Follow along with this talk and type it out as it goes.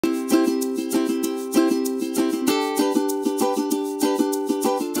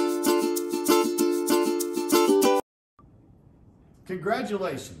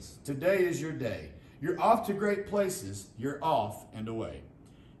Congratulations, today is your day. You're off to great places, you're off and away.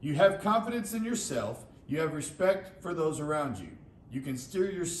 You have confidence in yourself, you have respect for those around you. You can steer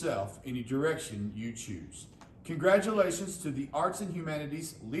yourself any direction you choose. Congratulations to the Arts and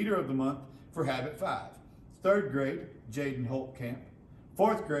Humanities Leader of the Month for Habit 5. 3rd grade, Jaden Holtkamp.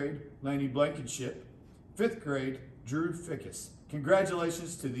 4th grade, Laney Blankenship. 5th grade, Drew Fickus.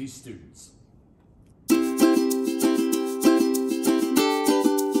 Congratulations to these students.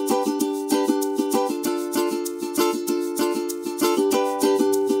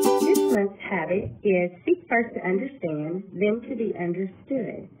 This month's habit is seek first to understand, then to be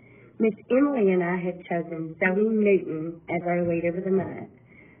understood. Miss Emily and I have chosen Zoe Newton as our leader of the month.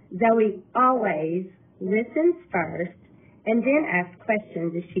 Zoe always listens first and then asks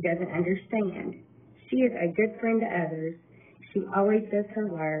questions if she doesn't understand. She is a good friend to others. She always does her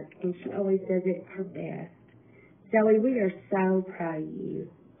work, and she always does it her best. Zoe, we are so proud of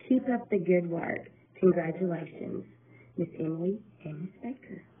you. Keep up the good work. Congratulations, Miss Emily and Miss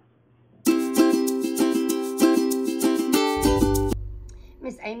Baker.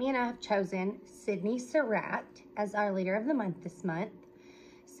 Miss Amy and I have chosen Sydney Surratt as our leader of the month this month.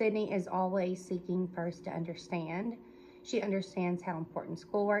 Sydney is always seeking first to understand. She understands how important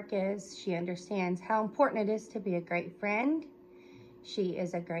schoolwork is. She understands how important it is to be a great friend. She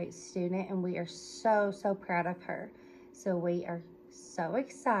is a great student, and we are so, so proud of her. So we are so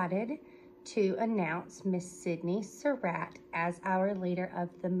excited to announce Miss Sydney Surratt as our leader of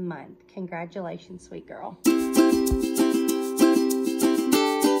the month. Congratulations, sweet girl.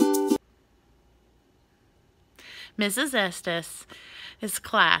 Mrs. Estes'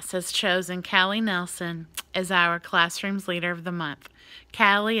 class has chosen Callie Nelson as our classroom's leader of the month.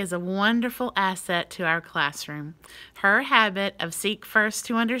 Callie is a wonderful asset to our classroom. Her habit of seek first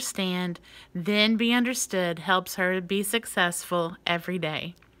to understand, then be understood helps her to be successful every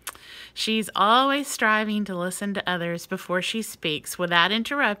day. She's always striving to listen to others before she speaks without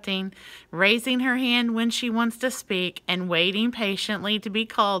interrupting, raising her hand when she wants to speak, and waiting patiently to be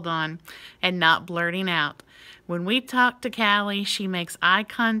called on and not blurting out. When we talk to Callie, she makes eye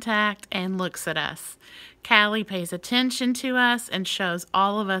contact and looks at us. Callie pays attention to us and shows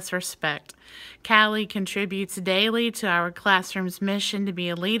all of us respect. Callie contributes daily to our classroom's mission to be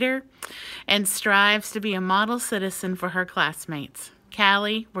a leader and strives to be a model citizen for her classmates.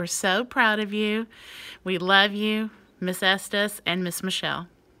 Callie, we're so proud of you. We love you, Miss Estes and Miss Michelle.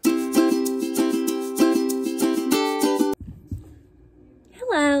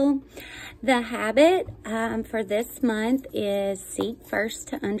 Hello. The habit for this month is seek first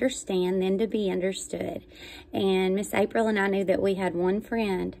to understand, then to be understood. And Miss April and I knew that we had one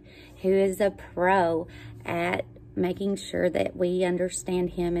friend who is a pro at making sure that we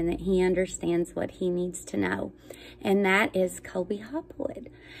understand him and that he understands what he needs to know. And that is Colby Hopwood.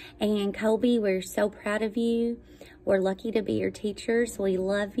 And Colby, we're so proud of you. We're lucky to be your teachers. We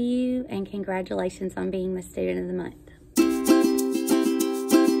love you, and congratulations on being the student of the month.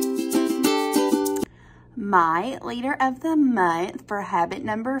 My leader of the month for habit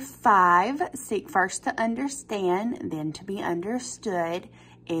number 5, seek first to understand, then to be understood,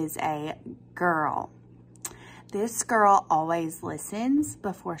 is a girl. This girl always listens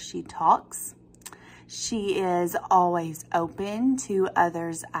before she talks. She is always open to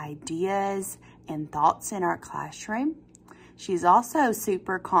others' ideas and thoughts in our classroom. She's also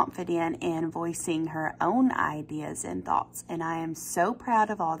super confident in voicing her own ideas and thoughts, and I am so proud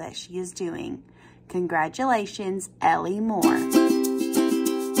of all that she is doing. Congratulations, Ellie Moore.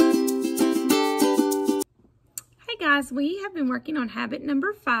 Hey guys, we have been working on habit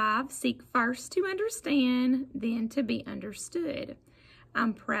number 5, seek first to understand, then to be understood.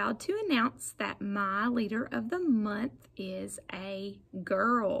 I'm proud to announce that my leader of the month is a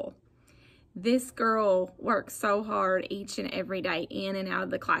girl. This girl works so hard each and every day in and out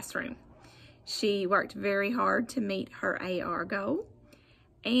of the classroom. She worked very hard to meet her AR goal.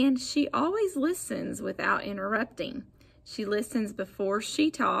 And she always listens without interrupting. She listens before she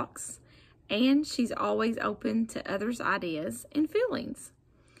talks, and she's always open to others' ideas and feelings.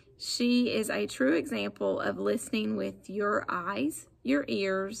 She is a true example of listening with your eyes, your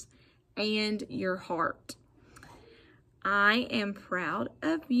ears, and your heart. I am proud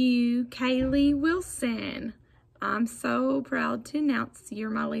of you, Kaylee Wilson. I'm so proud to announce you're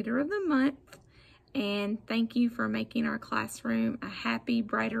my leader of the month. And thank you for making our classroom a happy,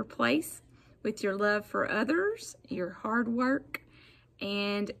 brighter place with your love for others, your hard work,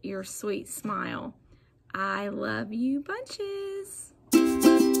 and your sweet smile. I love you bunches.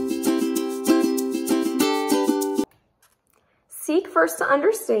 Seek first to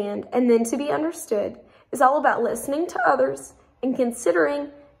understand and then to be understood is all about listening to others and considering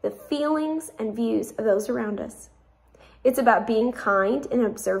the feelings and views of those around us. It's about being kind and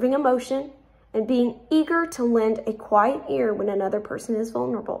observing emotion and being eager to lend a quiet ear when another person is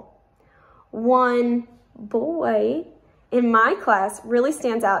vulnerable. One boy in my class really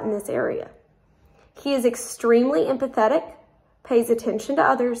stands out in this area. He is extremely empathetic, pays attention to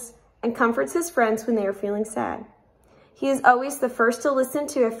others, and comforts his friends when they are feeling sad. He is always the first to listen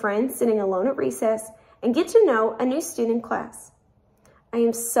to a friend sitting alone at recess and get to know a new student in class. I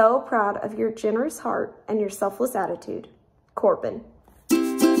am so proud of your generous heart and your selfless attitude. Corbin.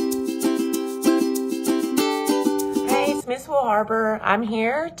 Hey, it's Miss Will Harbor. I'm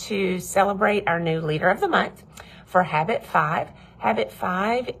here to celebrate our new Leader of the Month for Habit 5. Habit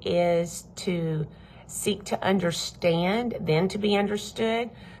 5 is to seek to understand, then to be understood.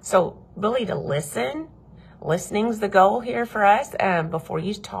 So really to listen. Listening's the goal here for us before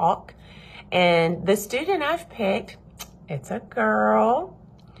you talk. And the student I've picked, it's a girl.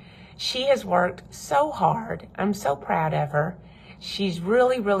 She has worked so hard. I'm so proud of her. She's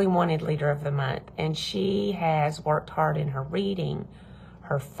really wanted Leader of the Month, and she has worked hard in her reading,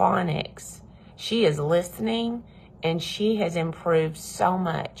 her phonics. She is listening, and she has improved so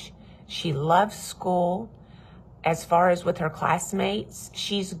much. She loves school. As far as with her classmates,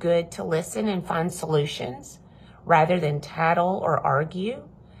 she's good to listen and find solutions rather than tattle or argue.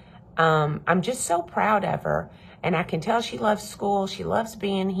 I'm just so proud of her, and I can tell she loves school, she loves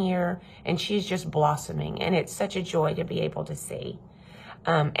being here, and she's just blossoming, and it's such a joy to be able to see.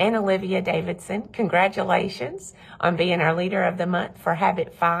 And Olivia Davidson, congratulations on being our Leader of the Month for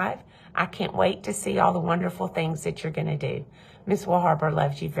Habit 5. I can't wait to see all the wonderful things that you're going to do. Miss Will Harbor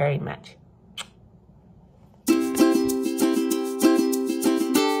loves you very much.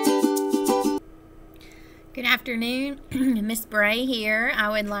 Good afternoon, Miss Bray here. I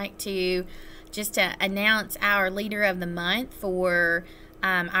would like to just announce our Leader of the Month for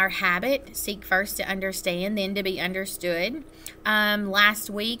our habit, seek first to understand, then to be understood. Last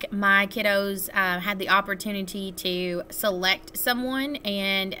week, my kiddos had the opportunity to select someone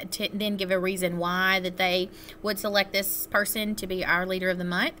and to then give a reason why that they would select this person to be our Leader of the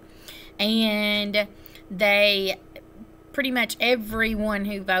Month. And they pretty much everyone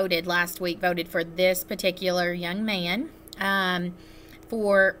who voted last week voted for this particular young man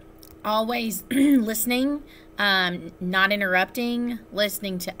for always listening, not interrupting,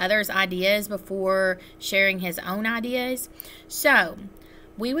 listening to others' ideas before sharing his own ideas. So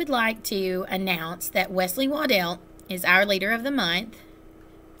we would like to announce that Wesley Waddell is our Leader of the Month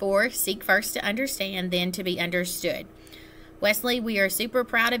for Seek First to Understand, Then to Be Understood. Wesley, we are super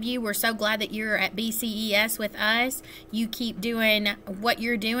proud of you. We're so glad that you're at BCES with us. You keep doing what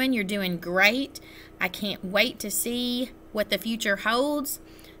you're doing. You're doing great. I can't wait to see what the future holds.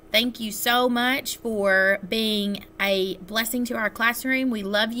 Thank you so much for being a blessing to our classroom. We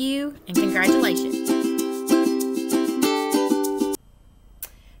love you, and congratulations.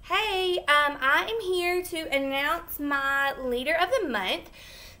 Hey, I am here to announce my Leader of the Month.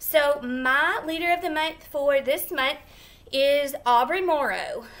 So my Leader of the Month for this month is Aubrey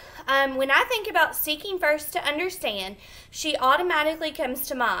Morrow. When I think about seeking first to understand, she automatically comes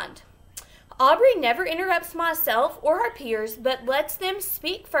to mind. Aubrey never interrupts myself or her peers, but lets them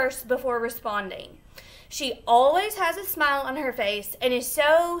speak first before responding. She always has a smile on her face and is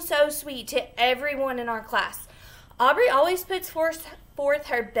so sweet to everyone in our class. Aubrey always puts forth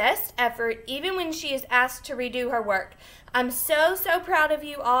her best effort, even when she is asked to redo her work. I'm so proud of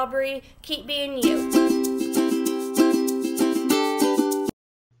you, Aubrey. Keep being you.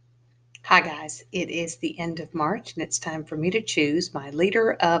 Hi guys, it is the end of March and it's time for me to choose my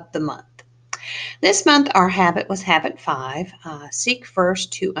Leader of the Month. This month our habit was Habit 5, seek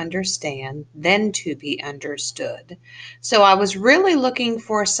first to understand, then to be understood. So I was really looking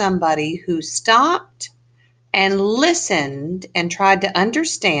for somebody who stopped and listened and tried to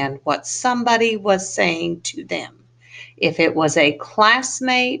understand what somebody was saying to them. If it was a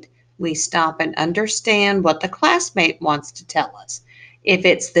classmate, we stop and understand what the classmate wants to tell us. If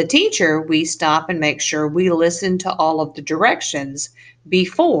it's the teacher, we stop and make sure we listen to all of the directions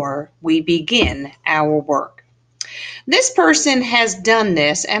before we begin our work. This person has done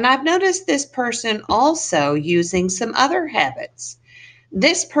this, and I've noticed this person also using some other habits.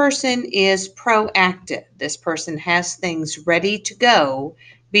 This person is proactive. This person has things ready to go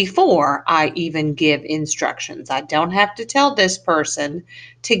before I even give instructions. I don't have to tell this person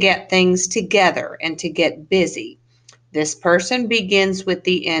to get things together and to get busy. This person begins with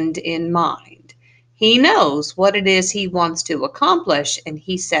the end in mind. He knows what it is he wants to accomplish, and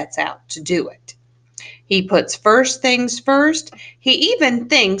he sets out to do it. He puts first things first. He even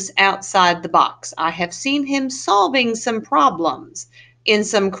thinks outside the box. I have seen him solving some problems in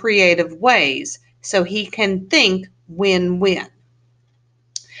some creative ways so he can think win-win.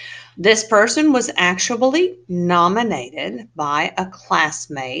 This person was actually nominated by a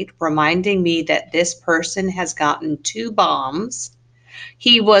classmate, reminding me that this person has gotten 2 bombs.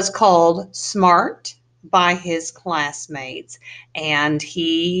 He was called smart by his classmates, and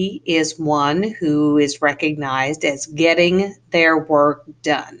he is one who is recognized as getting their work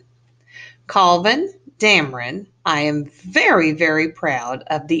done. Calvin Dameron, I am very, very proud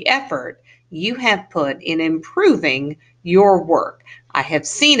of the effort you have put in improving your work. I have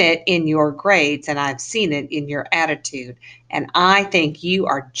seen it in your grades, and I've seen it in your attitude, and I think you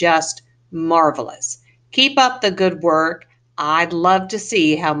are just marvelous. Keep up the good work. I'd love to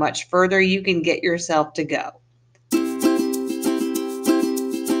see how much further you can get yourself to go.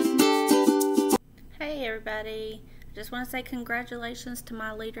 Hey everybody, I just want to say congratulations to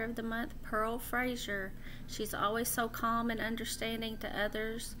my Leader of the Month, Pearl Frazier. She's always so calm and understanding to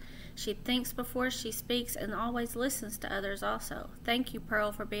others. She thinks before she speaks and always listens to others also. Thank you,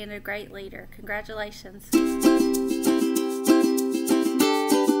 Pearl, for being a great leader. Congratulations.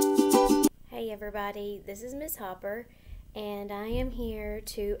 Hey everybody, this is Miss Hopper, and I am here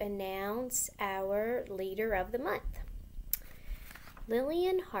to announce our Leader of the Month.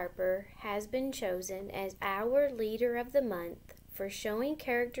 Lillian Harper has been chosen as our Leader of the Month for showing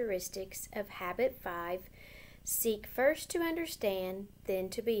characteristics of Habit 5, seek first to understand, then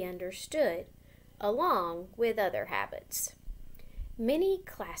to be understood, along with other habits. Many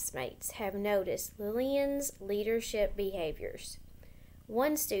classmates have noticed Lillian's leadership behaviors.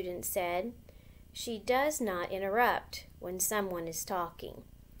 One student said, "She does not interrupt when someone is talking."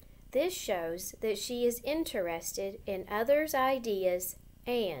 This shows that she is interested in others' ideas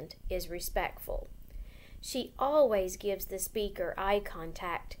and is respectful. She always gives the speaker eye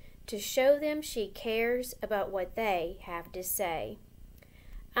contact to show them she cares about what they have to say.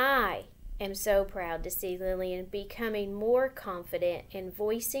 I am so proud to see Lillian becoming more confident in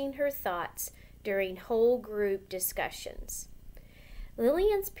voicing her thoughts during whole group discussions.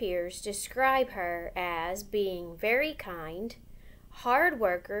 Lillian's peers describe her as being very kind, hard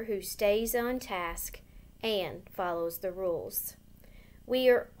worker who stays on task, and follows the rules. We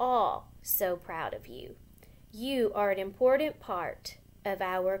are all so proud of you. You are an important part of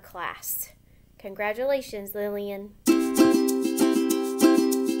our class. Congratulations, Lillian.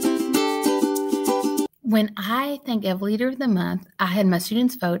 When I think of Leader of the Month, I had my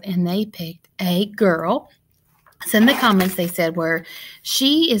students vote and they picked a girl. So in the comments they said were,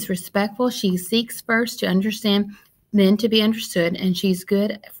 she is respectful, she seeks first to understand, then to be understood, and she's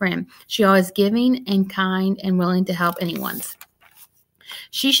good friend. She always giving and kind and willing to help anyone.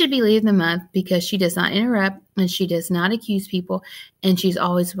 She should be Leader of the Month because she does not interrupt and she does not accuse people, and she's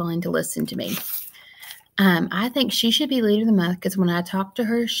always willing to listen to me. I think she should be Leader of the Month because when I talk to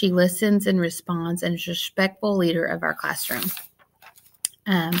her, she listens and responds and is a respectful leader of our classroom.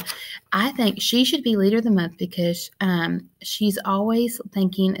 I think she should be Leader of the Month because she's always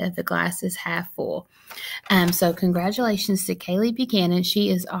thinking of the glass is half full. So congratulations to Kaylee Buchanan. She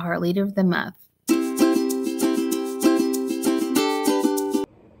is our Leader of the Month.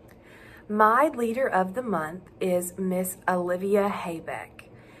 My Leader of the Month is Miss Olivia Haybeck.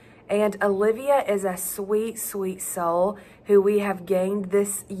 And Olivia is a sweet, sweet soul who we have gained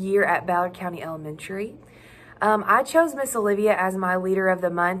this year at Ballard County Elementary. I chose Miss Olivia as my Leader of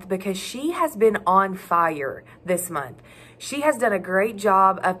the Month because she has been on fire this month. She has done a great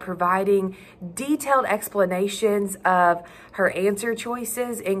job of providing detailed explanations of her answer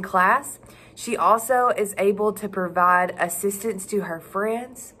choices in class. She also is able to provide assistance to her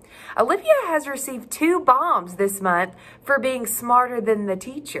friends. Olivia has received 2 bombs this month for being smarter than the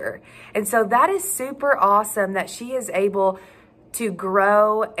teacher. And so that is super awesome that she is able to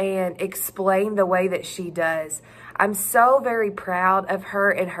grow and explain the way that she does. I'm so very proud of her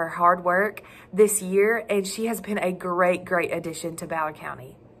and her hard work this year, and she has been a great, great addition to Ballard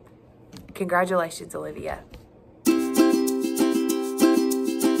County. Congratulations, Olivia.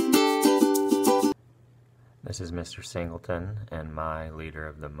 This is Mr. Singleton, and my Leader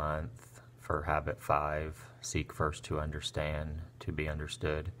of the Month for Habit 5, Seek First to Understand, to be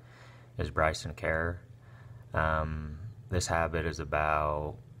Understood, is Bryson Kerr. This habit is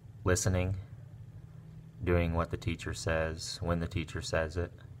about listening, doing what the teacher says when the teacher says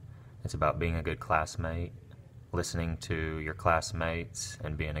it. It's about being a good classmate, listening to your classmates,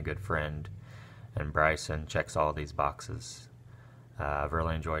 and being a good friend. And Bryson checks all these boxes. I've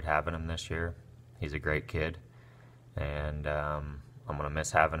really enjoyed having him this year. He's a great kid, and I'm going to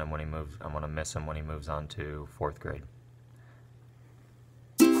miss having him when he moves. I'm going to miss him when he moves on to 4th grade.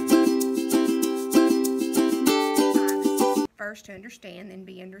 First to understand, then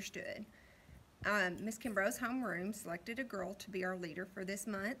be understood. Ms. Kimbrough's homeroom selected a girl to be our leader for this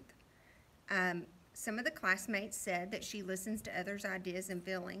month. Some of the classmates said that she listens to others' ideas and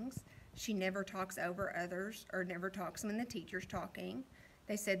feelings. She never talks over others or never talks when the teacher's talking.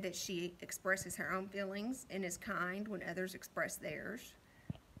 They said that she expresses her own feelings and is kind when others express theirs.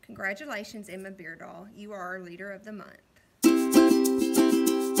 Congratulations, Emma Beardahl. You are our leader of the month.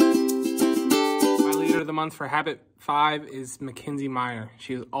 My leader of the month for Habit 5 is Mackenzie Meyer.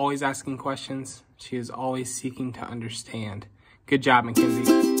 She is always asking questions. She is always seeking to understand. Good job,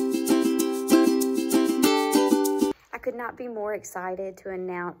 Mackenzie. I could not be more excited to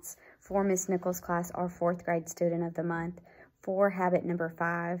announce for Miss Nichols' class our 4th grade student of the month for habit number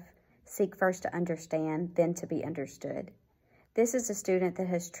 5, seek first to understand, then to be understood. This is a student that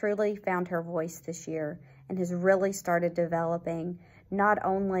has truly found her voice this year and has really started developing. Not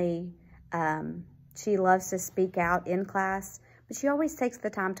only she loves to speak out in class, but she always takes the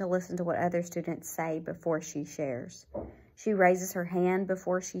time to listen to what other students say before she shares. She raises her hand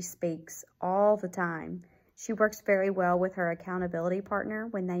before she speaks all the time. She works very well with her accountability partner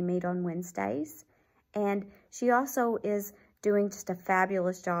when they meet on Wednesdays. And she also is doing just a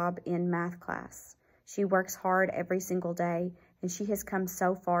fabulous job in math class. She works hard every single day, and she has come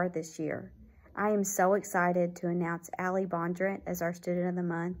so far this year. I am so excited to announce Allie Bondrent as our Student of the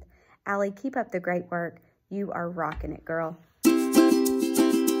Month. Allie, keep up the great work. You are rocking it, girl.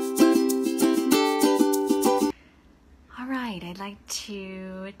 All right, I'd like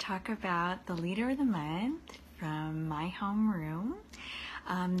to talk about the Leader of the Month from my homeroom.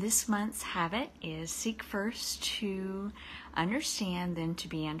 This month's habit is seek first to understand, then to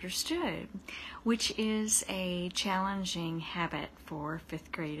be understood, which is a challenging habit for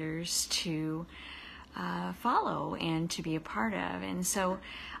 5th graders to follow and to be a part of. And so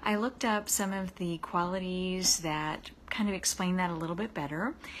I looked up some of the qualities that kind of explain that a little bit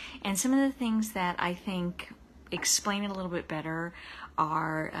better. And some of the things that I think explain it a little bit better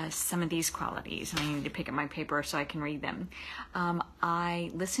are some of these qualities. And I need to pick up my paper so I can read them. I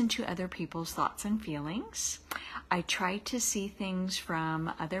listen to other people's thoughts and feelings. I try to see things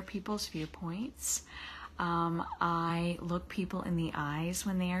from other people's viewpoints. I look people in the eyes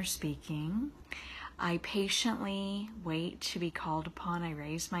when they are speaking. I patiently wait to be called upon. I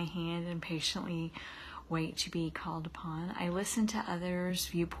raise my hand and patiently wait to be called upon. I listen to others'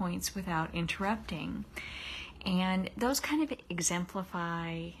 viewpoints without interrupting. And those kind of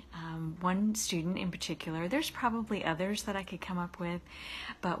exemplify one student in particular. There's probably others that I could come up with,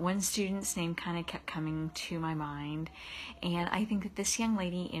 but one student's name kind of kept coming to my mind. And I think that this young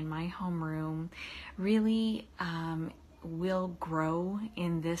lady in my homeroom really will grow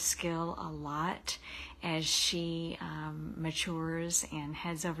in this skill a lot as she matures and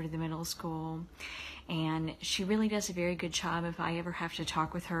heads over to the middle school. And she really does a very good job. If I ever have to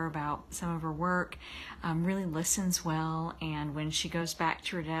talk with her about some of her work, really listens well. And when she goes back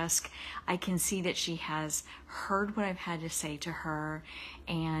to her desk, I can see that she has heard what I've had to say to her,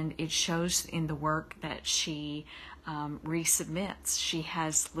 and it shows in the work that she resubmits. She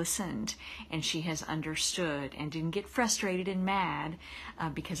has listened and she has understood and didn't get frustrated and mad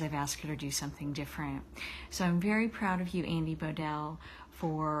because I've asked her to do something different. So I'm very proud of you, Andy Bodell,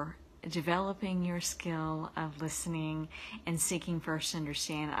 for developing your skill of listening and seeking first to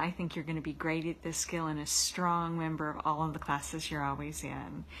understand. I think you're going to be great at this skill and a strong member of all of the classes you're always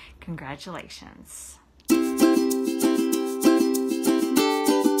in. Congratulations.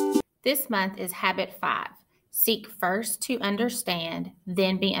 This month is Habit 5. Seek first to understand,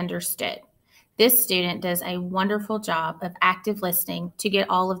 then be understood. This student does a wonderful job of active listening to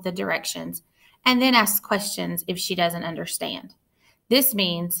get all of the directions and then asks questions if she doesn't understand. This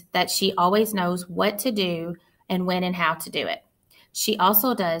means that she always knows what to do and when and how to do it. She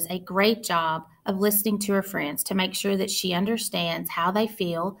also does a great job of listening to her friends to make sure that she understands how they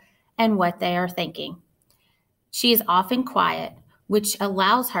feel and what they are thinking. She is often quiet, which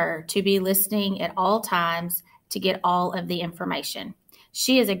allows her to be listening at all times to get all of the information.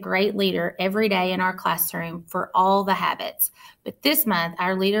 She is a great leader every day in our classroom for all the habits. But this month,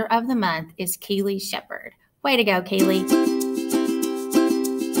 our leader of the month is Keely Shepard. Way to go, Keely.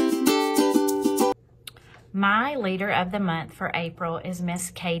 My leader of the month for April is Miss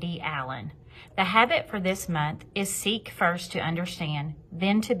Katie Allen. The habit for this month is seek first to understand,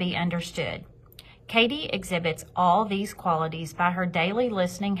 then to be understood. Katie exhibits all these qualities by her daily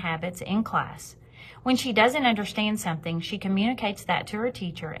listening habits in class. When she doesn't understand something, she communicates that to her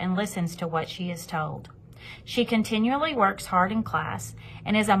teacher and listens to what she is told. She continually works hard in class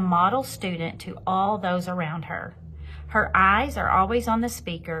and is a model student to all those around her. Her eyes are always on the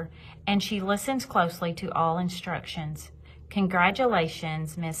speaker, and she listens closely to all instructions.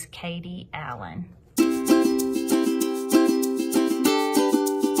 Congratulations, Miss Katie Allen.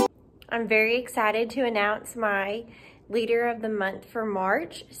 I'm very excited to announce my Leader of the Month for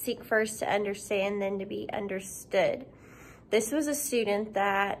March, Seek First to Understand, Then to Be Understood. This was a student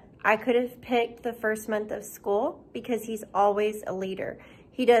that I could have picked the first month of school because he's always a leader.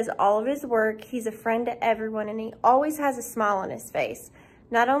 He does all of his work, he's a friend to everyone, and he always has a smile on his face.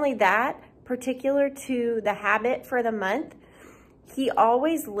 Not only that, particular to the habit for the month, he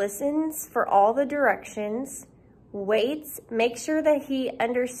always listens for all the directions, waits, makes sure that he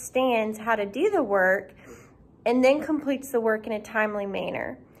understands how to do the work, and then completes the work in a timely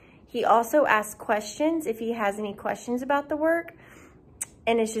manner. He also asks questions if he has any questions about the work,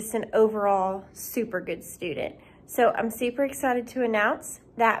 and is just an overall super good student. So I'm super excited to announce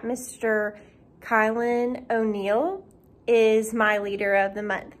that Mr. Kylan O'Neill is my Leader of the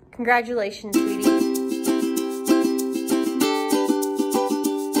Month. Congratulations, sweetie.